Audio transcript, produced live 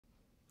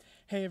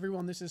Hey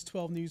everyone, this is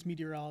 12 News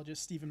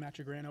meteorologist Stephen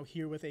Matrigrano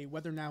here with a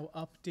Weather Now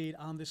update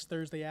on this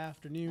Thursday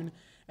afternoon.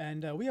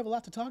 And we have a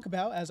lot to talk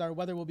about as our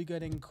weather will be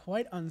getting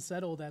quite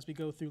unsettled as we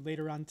go through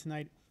later on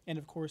tonight and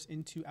of course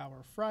into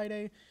our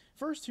Friday.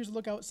 First, here's a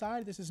look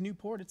outside. This is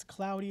Newport. It's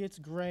cloudy, it's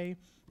gray,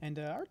 and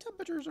our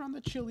temperatures are on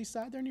the chilly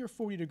side. They're near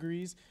 40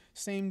 degrees.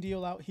 Same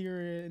deal out here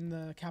in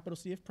the capital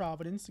city of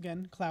Providence.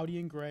 Again, cloudy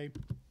and gray.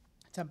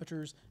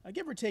 Temperatures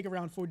give or take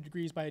around 40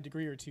 degrees by a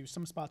degree or two.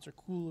 Some spots are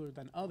cooler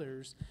than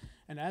others.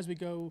 And as we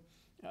go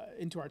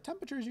into our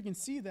temperatures, you can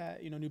see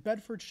that, New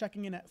Bedford's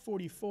checking in at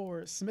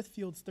 44,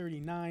 Smithfield's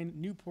 39,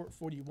 Newport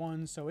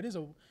 41. So it is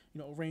a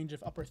range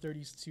of upper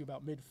 30s to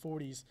about mid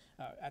 40s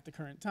at the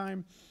current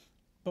time.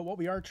 But what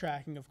we are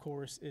tracking, of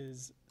course,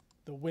 is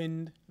the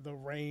wind, the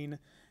rain,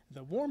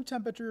 the warm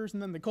temperatures,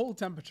 and then the cold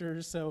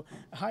temperatures. So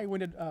high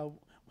wind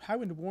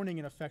warning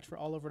in effect for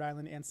all of Rhode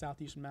Island and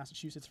southeastern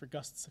Massachusetts for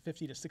gusts of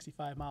 50 to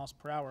 65 miles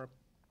per hour.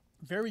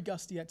 Very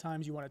gusty at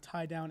times. You want to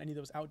tie down any of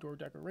those outdoor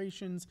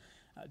decorations,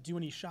 do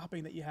any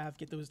shopping that you have,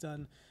 get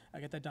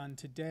that done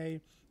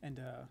today.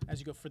 And as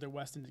you go further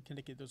west into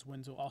Connecticut, those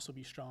winds will also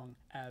be strong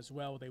as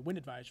well with a wind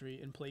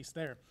advisory in place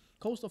there.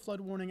 Coastal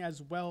flood warning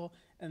as well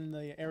in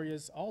the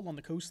areas all along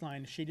the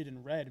coastline shaded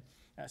in red,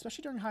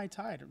 especially during high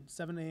tide,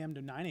 7 a.m.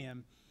 to 9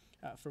 a.m.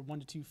 For 1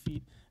 to 2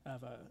 feet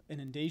of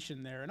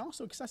inundation there, and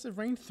also excessive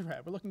rain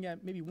threat. We're looking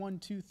at maybe 1,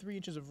 2, 3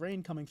 inches of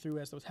rain coming through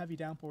as those heavy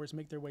downpours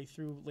make their way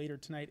through later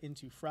tonight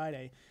into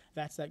Friday.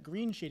 That's that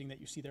green shading that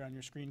you see there on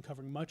your screen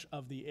covering much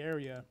of the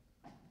area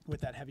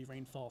with that heavy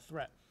rainfall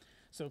threat.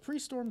 So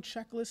pre-storm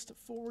checklist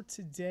for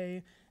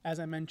today, as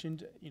I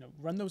mentioned,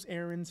 run those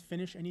errands,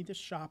 finish any dish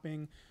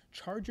shopping,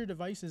 charge your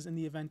devices in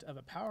the event of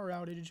a power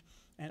outage,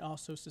 and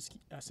also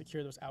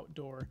secure those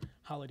outdoor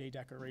holiday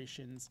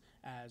decorations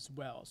as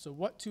well. So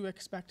what to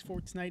expect for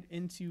tonight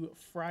into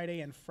Friday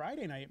and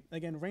Friday night.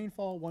 Again,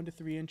 rainfall 1 to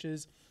 3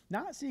 inches.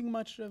 Not seeing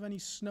much of any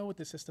snow with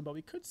the system, but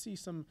we could see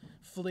some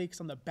flakes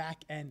on the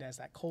back end as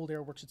that cold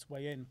air works its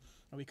way in.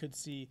 And we could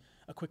see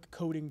a quick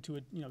coating to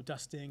it,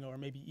 dusting, or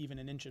maybe even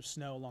an inch of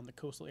snow along the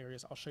coastal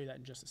areas. I'll show you that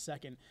in just a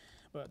second.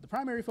 But the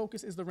primary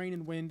focus is the rain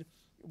and wind.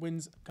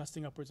 Winds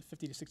gusting upwards of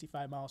 50 to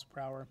 65 miles per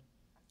hour.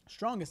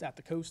 Strongest at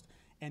the coast,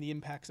 and the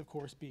impacts, of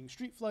course, being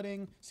street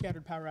flooding,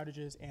 scattered power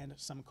outages, and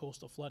some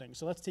coastal flooding.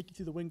 So let's take you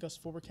through the wind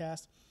gust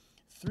forecast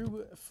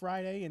through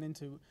Friday and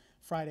into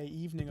Friday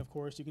evening, of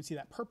course. You can see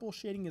that purple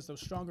shading is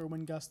those stronger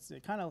wind gusts.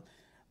 It kind of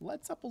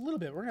lets up a little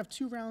bit. We're going to have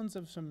 2 rounds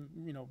of some,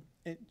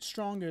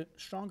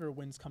 stronger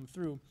winds come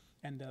through.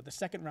 And the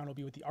second round will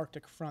be with the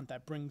Arctic front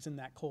that brings in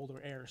that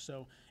colder air.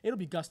 So it'll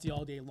be gusty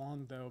all day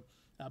long, though,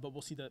 but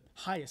we'll see the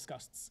highest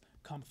gusts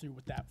come through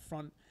with that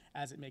front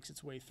as it makes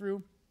its way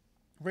through.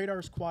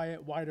 Radar's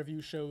quiet. Wider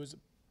view shows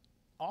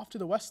off to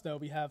the west, though,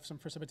 we have some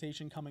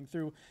precipitation coming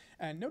through.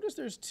 And notice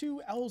there's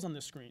 2 L's on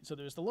the screen. So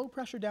there's the low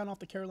pressure down off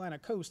the Carolina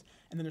coast,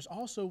 and then there's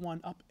also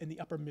one up in the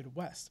upper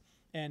Midwest.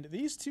 And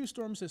these 2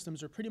 storm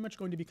systems are pretty much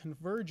going to be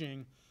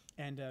converging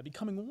and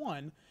becoming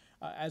one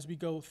as we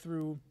go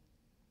through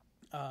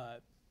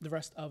the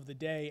rest of the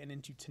day and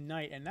into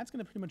tonight. And that's going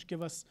to pretty much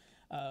give us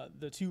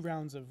the 2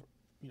 rounds of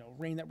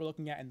rain that we're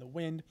looking at and the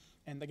wind.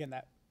 And again,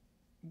 that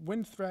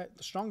wind threat,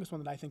 the strongest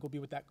one that I think will be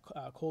with that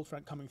cold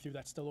front coming through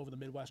that's still over the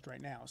Midwest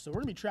right now. So we're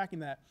going to be tracking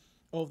that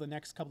over the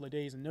next couple of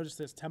days. And notice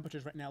this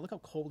temperatures right now. Look how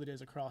cold it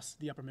is across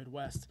the upper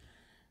Midwest.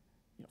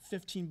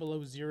 15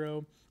 below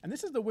 0. And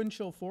this is the wind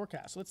chill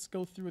forecast. So let's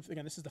go through it.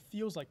 Again, this is the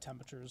feels like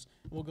temperatures.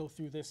 We'll go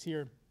through this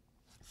here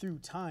through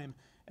time.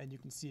 And you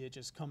can see it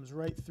just comes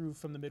right through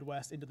from the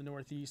Midwest into the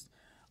Northeast.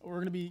 We're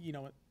going to be,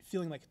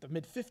 feeling like the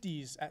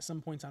mid-50s at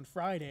some points on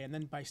Friday. And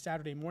then by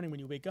Saturday morning when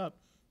you wake up,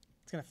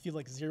 it's going to feel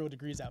like 0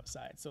 degrees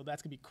outside. So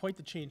that's going to be quite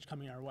the change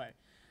coming our way.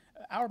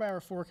 Hour by hour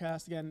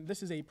forecast, again,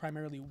 this is a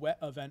primarily wet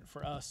event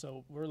for us.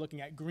 So we're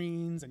looking at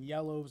greens and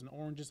yellows and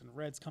oranges and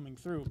reds coming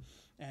through.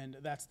 And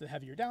that's the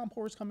heavier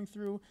downpours coming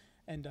through.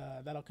 And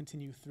that'll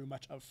continue through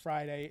much of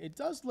Friday. It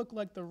does look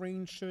like the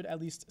rain should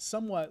at least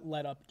somewhat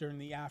let up during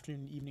the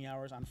afternoon and evening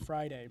hours on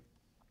Friday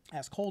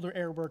as colder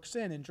air works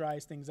in and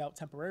dries things out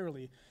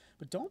temporarily.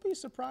 But don't be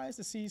surprised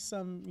to see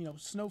some,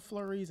 snow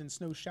flurries and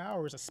snow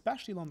showers,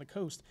 especially along the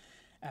coast,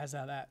 as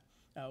that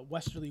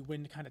westerly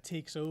wind kind of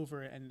takes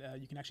over. And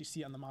you can actually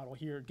see on the model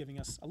here giving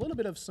us a little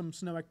bit of some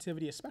snow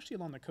activity, especially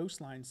along the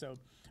coastline. So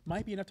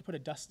might be enough to put a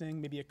dusting,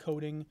 maybe a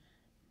coating.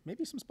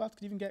 Maybe some spots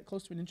could even get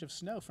close to an inch of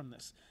snow from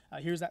this.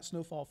 Here's that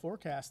snowfall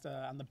forecast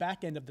on the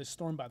back end of this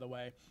storm, by the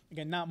way.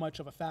 Again, not much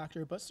of a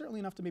factor, but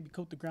certainly enough to maybe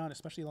coat the ground,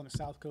 especially along the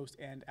south coast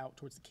and out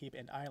towards the Cape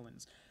and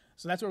Islands.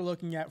 So that's what we're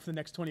looking at for the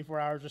next 24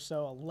 hours or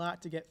so. A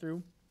lot to get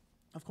through.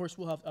 Of course,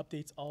 we'll have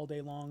updates all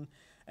day long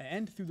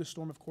and through the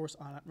storm, of course,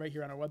 right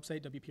here on our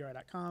website,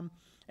 WPRI.com,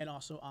 and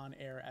also on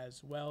air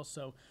as well.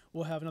 So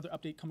we'll have another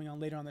update coming on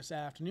later on this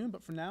afternoon.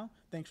 But for now,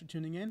 thanks for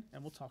tuning in,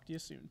 and we'll talk to you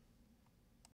soon.